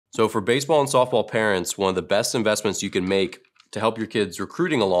So for baseball and softball parents, one of the best investments you can make to help your kids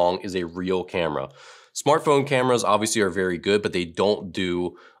recruiting along is a real camera. Smartphone cameras obviously are very good, but they don't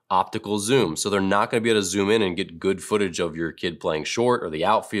do optical zoom. So they're not going to be able to zoom in and get good footage of your kid playing short or the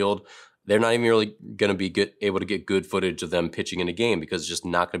outfield. They're not even really going to be able to get good footage of them pitching in a game because it's just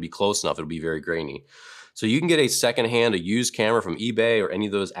not going to be close enough. It'll be very grainy. So you can get a secondhand, a used camera from eBay or any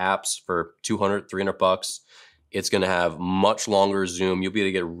of those apps for $200, $300. It's going to have much longer zoom. You'll be able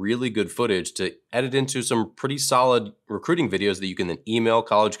to get really good footage to edit into some pretty solid recruiting videos that you can then email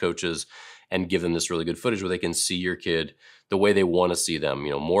college coaches and give them this really good footage where they can see your kid the way they want to see them,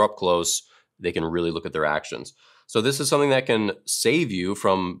 more up close. They can really look at their actions. So this is something that can save you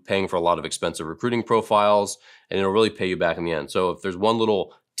from paying for a lot of expensive recruiting profiles, and it'll really pay you back in the end. So if there's one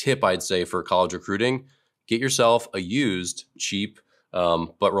little tip I'd say for college recruiting, get yourself a used, cheap,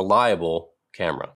 but reliable camera.